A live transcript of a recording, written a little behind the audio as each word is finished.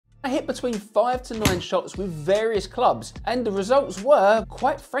I hit between 5 to 9 shots with various clubs, and the results were,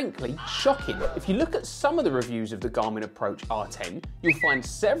 quite frankly, shocking. If you look at some of the reviews of the Garmin Approach R10, you'll find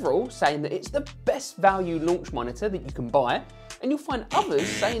several saying that it's the best value launch monitor that you can buy, and you'll find others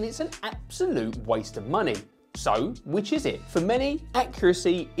saying it's an absolute waste of money. So, which is it? For many,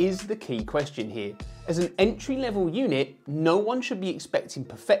 accuracy is the key question here. As an entry-level unit, no one should be expecting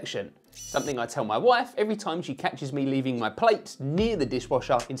perfection. Something I tell my wife every time she catches me leaving my plates near the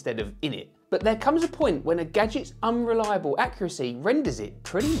dishwasher instead of in it. But there comes a point when a gadget's unreliable accuracy renders it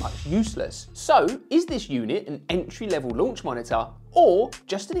pretty much useless. So, is this unit an entry-level launch monitor or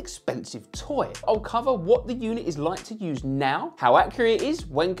just an expensive toy? I'll cover what the unit is like to use now, how accurate it is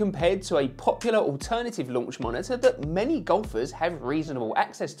when compared to a popular alternative launch monitor that many golfers have reasonable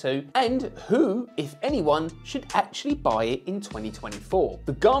access to, and who, if anyone, should actually buy it in 2024.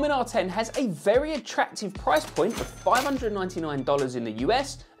 The Garmin R10 has a very attractive price point of $599 in the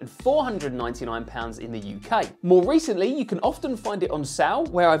US and £499 in the UK. More recently, you can often find it on sale,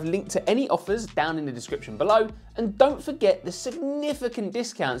 where I've linked to any offers down in the description below, and don't forget the significant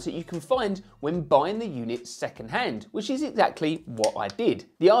discounts that you can find when buying the unit secondhand, which is exactly what I did.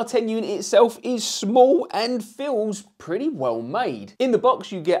 The R10 unit itself is small and feels pretty well made. In the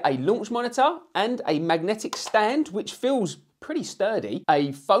box, you get a launch monitor and a magnetic stand, which feels pretty sturdy,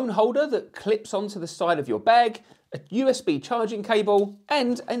 a phone holder that clips onto the side of your bag, a USB charging cable,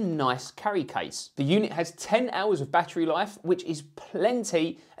 and a nice carry case. The unit has 10 hours of battery life, which is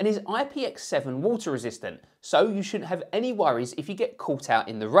plenty, and is IPX7 water resistant, so you shouldn't have any worries if you get caught out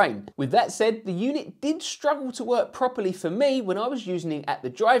in the rain. With that said, the unit did struggle to work properly for me when I was using it at the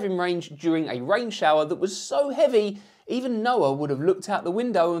driving range during a rain shower that was so heavy, even Noah would have looked out the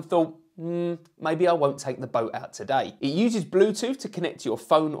window and thought, maybe I won't take the boat out today. It uses Bluetooth to connect to your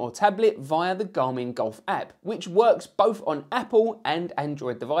phone or tablet via the Garmin Golf app, which works both on Apple and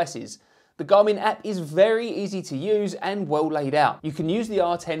Android devices. The Garmin app is very easy to use and well laid out. You can use the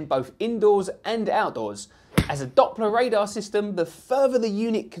R10 both indoors and outdoors. As a Doppler radar system, the further the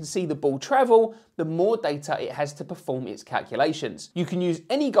unit can see the ball travel, the more data it has to perform its calculations. You can use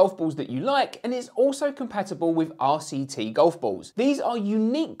any golf balls that you like, and it's also compatible with RCT golf balls. These are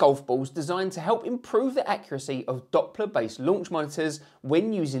unique golf balls designed to help improve the accuracy of Doppler-based launch monitors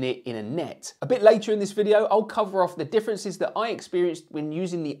when using it in a net. A bit later in this video, I'll cover off the differences that I experienced when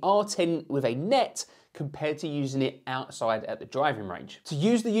using the R10 with a net compared to using it outside at the driving range. To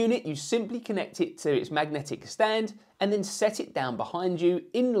use the unit, you simply connect it to its magnetic stand and then set it down behind you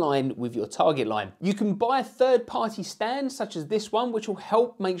in line with your target line. You can buy a third-party stand such as this one, which will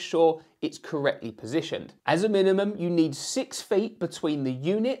help make sure it's correctly positioned. As a minimum, you need 6 feet between the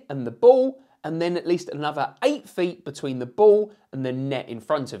unit and the ball, and then at least another 8 feet between the ball and the net in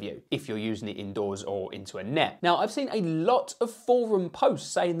front of you, if you're using it indoors or into a net. Now, I've seen a lot of forum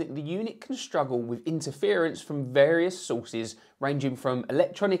posts saying that the unit can struggle with interference from various sources, ranging from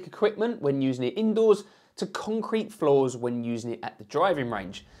electronic equipment when using it indoors to concrete floors when using it at the driving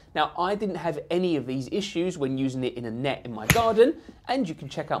range. Now, I didn't have any of these issues when using it in a net in my garden, and you can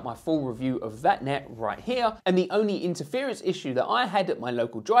check out my full review of that net right here. And the only interference issue that I had at my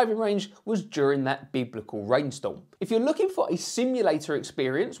local driving range was during that biblical rainstorm. If you're looking for a simulator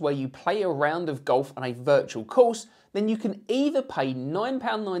experience where you play a round of golf on a virtual course, then you can either pay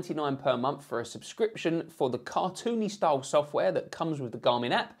 £9.99 per month for a subscription for the cartoony style software that comes with the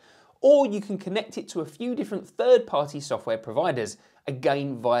Garmin app, or you can connect it to a few different third-party software providers,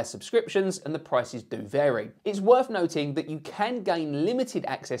 again via subscriptions, and the prices do vary. It's worth noting that you can gain limited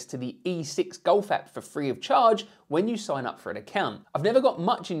access to the E6 Golf app for free of charge when you sign up for an account. I've never got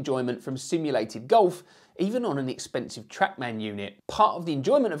much enjoyment from simulated golf, even on an expensive TrackMan unit. Part of the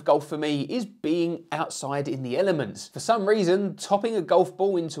enjoyment of golf for me is being outside in the elements. For some reason, topping a golf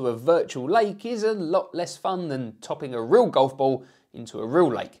ball into a virtual lake is a lot less fun than topping a real golf ball into a real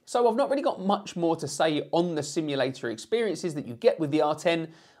lake. So I've not really got much more to say on the simulator experiences that you get with the R10.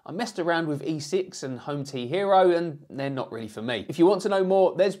 I messed around with E6 and Home T Hero, and they're not really for me. If you want to know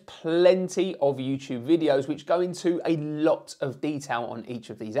more, there's plenty of YouTube videos which go into a lot of detail on each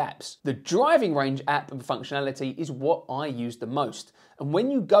of these apps. The driving range app and functionality is what I use the most. And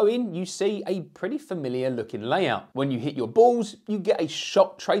when you go in, you see a pretty familiar looking layout. When you hit your balls, you get a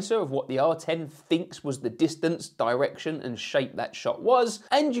shot tracer of what the R10 thinks was the distance, direction, and shape that shot was.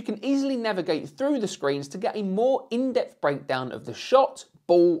 And you can easily navigate through the screens to get a more in-depth breakdown of the shot,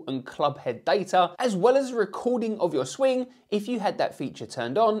 ball and club head data, as well as a recording of your swing if you had that feature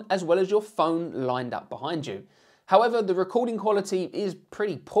turned on, as well as your phone lined up behind you. However, the recording quality is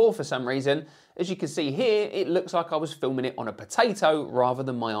pretty poor for some reason. As you can see here, it looks like I was filming it on a potato rather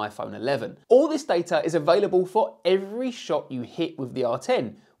than my iPhone 11. All this data is available for every shot you hit with the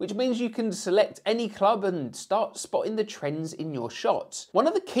R10, which means you can select any club and start spotting the trends in your shots. One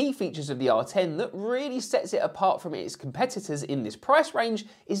of the key features of the R10 that really sets it apart from its competitors in this price range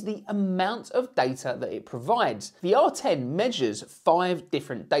is the amount of data that it provides. The R10 measures 5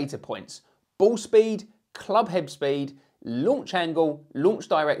 different data points: ball speed, club head speed, launch angle, launch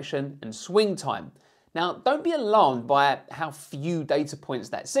direction, and swing time. Now, don't be alarmed by how few data points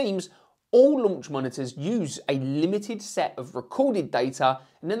that seems. All launch monitors use a limited set of recorded data,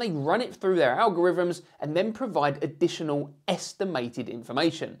 and then they run it through their algorithms and then provide additional estimated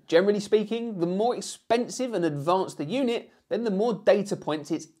information. Generally speaking, the more expensive and advanced the unit, then the more data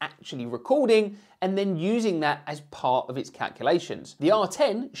points it's actually recording and then using that as part of its calculations. The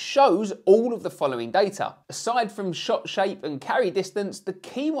R10 shows all of the following data. Aside from shot shape and carry distance, the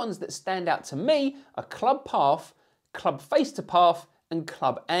key ones that stand out to me are club path, club face to path, and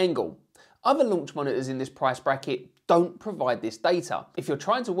club angle. Other launch monitors in this price bracket don't provide this data. If you're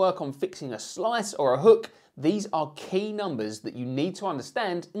trying to work on fixing a slice or a hook, these are key numbers that you need to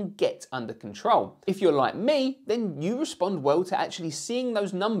understand and get under control. If you're like me, then you respond well to actually seeing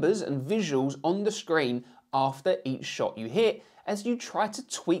those numbers and visuals on the screen after each shot you hit, as you try to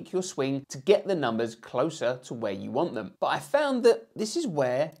tweak your swing to get the numbers closer to where you want them. But I found that this is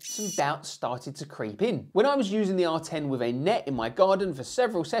where some doubts started to creep in. When I was using the R10 with a net in my garden for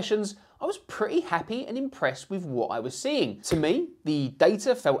several sessions, I was pretty happy and impressed with what I was seeing. To me, the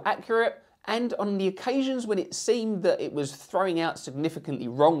data felt accurate, and on the occasions when it seemed that it was throwing out significantly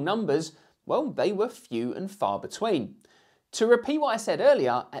wrong numbers, well, they were few and far between. To repeat what I said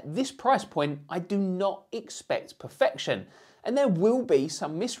earlier, at this price point, I do not expect perfection, and there will be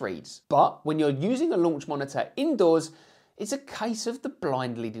some misreads. But when you're using a launch monitor indoors, it's a case of the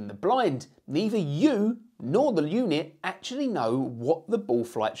blind leading the blind. Neither you nor the unit actually know what the ball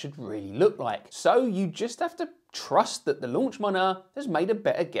flight should really look like. So you just have to trust that the launch monitor has made a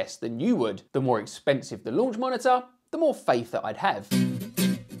better guess than you would. The more expensive the launch monitor, the more faith that I'd have.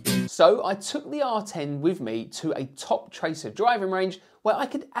 So I took the R10 with me to a top tracer driving range where I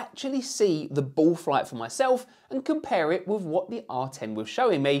could actually see the ball flight for myself and compare it with what the R10 was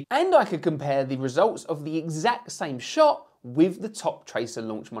showing me. And I could compare the results of the exact same shot with the top tracer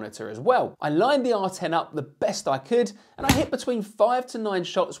launch monitor as well. I lined the R10 up the best I could, and I hit between 5 to 9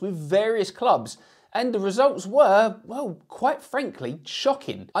 shots with various clubs. And the results were, well, quite frankly,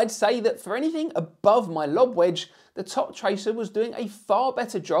 shocking. I'd say that for anything above my lob wedge, the top tracer was doing a far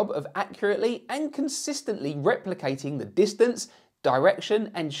better job of accurately and consistently replicating the distance,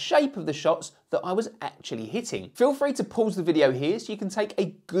 direction, and shape of the shots that I was actually hitting. Feel free to pause the video here so you can take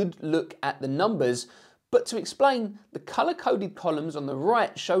a good look at the numbers. But to explain, the color-coded columns on the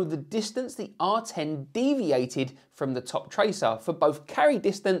right show the distance the R10 deviated from the top tracer for both carry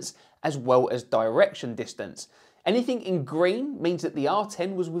distance as well as direction distance. Anything in green means that the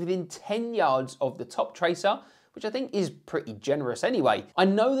R10 was within 10 yards of the top tracer, which I think is pretty generous anyway. I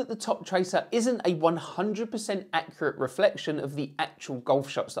know that the top tracer isn't a 100% accurate reflection of the actual golf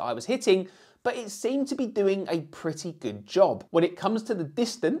shots that I was hitting, but it seemed to be doing a pretty good job. When it comes to the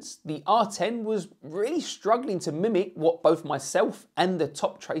distance, the R10 was really struggling to mimic what both myself and the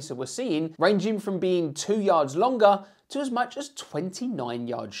top tracer were seeing, ranging from being 2 yards longer to as much as 29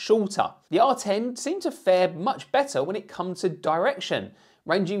 yards shorter. The R10 seemed to fare much better when it comes to direction,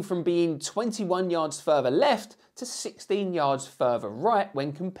 ranging from being 21 yards further left to 16 yards further right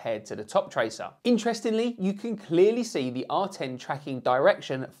when compared to the top tracer. Interestingly, you can clearly see the R10 tracking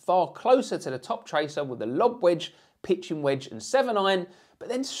direction far closer to the top tracer with the lob wedge, pitching wedge and 7-iron, but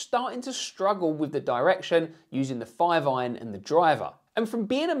then starting to struggle with the direction using the 5-iron and the driver. And from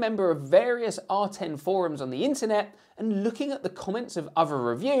being a member of various R10 forums on the internet and looking at the comments of other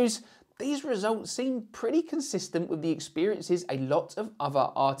reviews, these results seem pretty consistent with the experiences a lot of other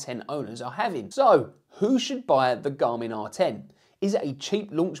R10 owners are having. So, who should buy the Garmin R10? Is it a cheap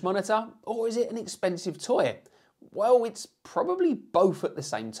launch monitor or is it an expensive toy? Well, it's probably both at the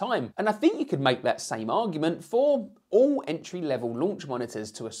same time. And I think you could make that same argument for all entry-level launch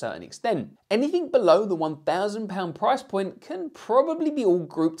monitors to a certain extent. Anything below the £1,000 price point can probably be all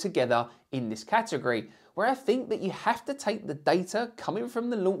grouped together in this category, where I think that you have to take the data coming from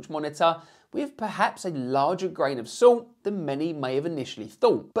the launch monitor with perhaps a larger grain of salt than many may have initially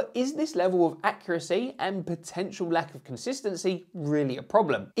thought. But is this level of accuracy and potential lack of consistency really a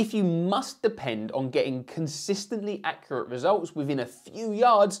problem? If you must depend on getting consistently accurate results within a few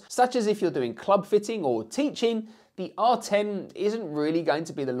yards, such as if you're doing club fitting or teaching, the R10 isn't really going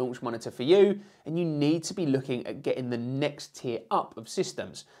to be the launch monitor for you, and you need to be looking at getting the next tier up of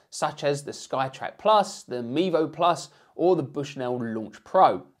systems, such as the SkyTrack Plus, the Mevo Plus, or the Bushnell Launch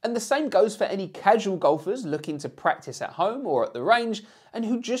Pro. And the same goes for any casual golfers looking to practice at home or at the range and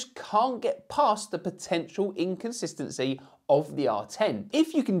who just can't get past the potential inconsistency of the R10.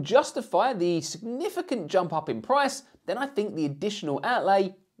 If you can justify the significant jump up in price, then I think the additional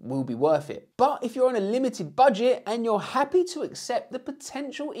outlay will be worth it. But if you're on a limited budget and you're happy to accept the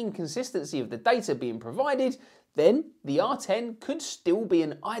potential inconsistency of the data being provided, then the R10 could still be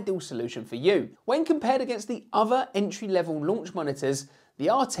an ideal solution for you. When compared against the other entry-level launch monitors, the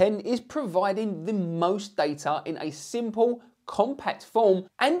R10 is providing the most data in a simple, compact form,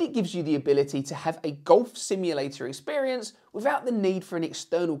 and it gives you the ability to have a golf simulator experience without the need for an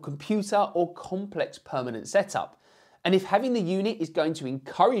external computer or complex permanent setup. And if having the unit is going to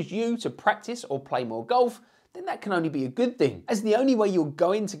encourage you to practice or play more golf, then that can only be a good thing, as the only way you're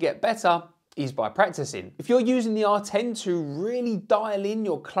going to get better is by practicing. If you're using the R10 to really dial in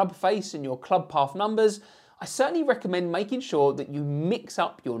your club face and your club path numbers, I certainly recommend making sure that you mix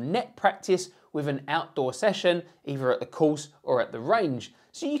up your net practice with an outdoor session, either at the course or at the range,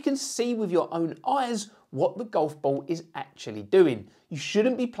 so you can see with your own eyes what the golf ball is actually doing. You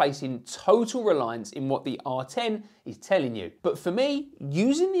shouldn't be placing total reliance in what the R10 is telling you. But for me,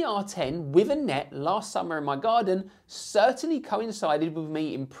 using the R10 with a net last summer in my garden certainly coincided with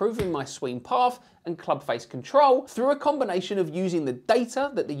me improving my swing path and club face control through a combination of using the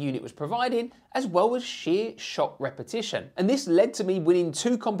data that the unit was providing as well as sheer shot repetition. And this led to me winning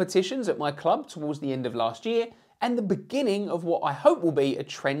 2 competitions at my club towards the end of last year and the beginning of what I hope will be a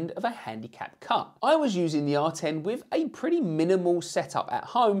trend of a handicap cut. I was using the R10 with a pretty minimal setup at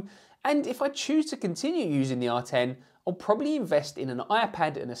home, and if I choose to continue using the R10, I'll probably invest in an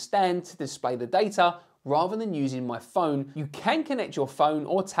iPad and a stand to display the data rather than using my phone. You can connect your phone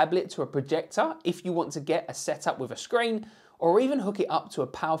or tablet to a projector if you want to get a setup with a screen, or even hook it up to a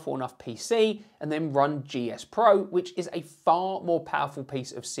powerful enough PC and then run GS Pro, which is a far more powerful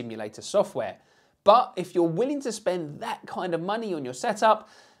piece of simulator software. But if you're willing to spend that kind of money on your setup,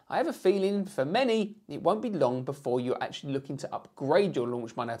 I have a feeling for many, it won't be long before you're actually looking to upgrade your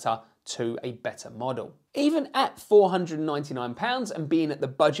launch monitor to a better model. Even at £499 and being at the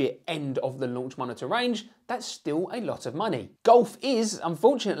budget end of the launch monitor range, that's still a lot of money. Golf is,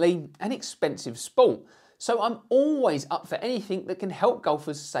 unfortunately, an expensive sport. So I'm always up for anything that can help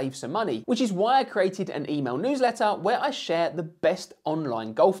golfers save some money, which is why I created an email newsletter where I share the best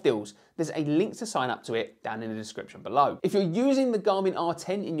online golf deals. There's a link to sign up to it down in the description below. If you're using the Garmin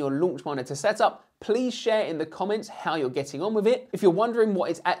R10 in your launch monitor setup, please share in the comments how you're getting on with it. If you're wondering what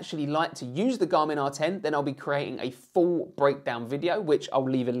it's actually like to use the Garmin R10, then I'll be creating a full breakdown video, which I'll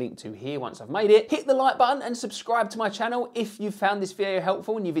leave a link to here once I've made it. Hit the like button and subscribe to my channel if you found this video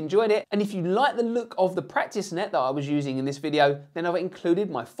helpful and you've enjoyed it. And if you like the look of the practice net that I was using in this video, then I've included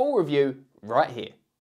my full review right here.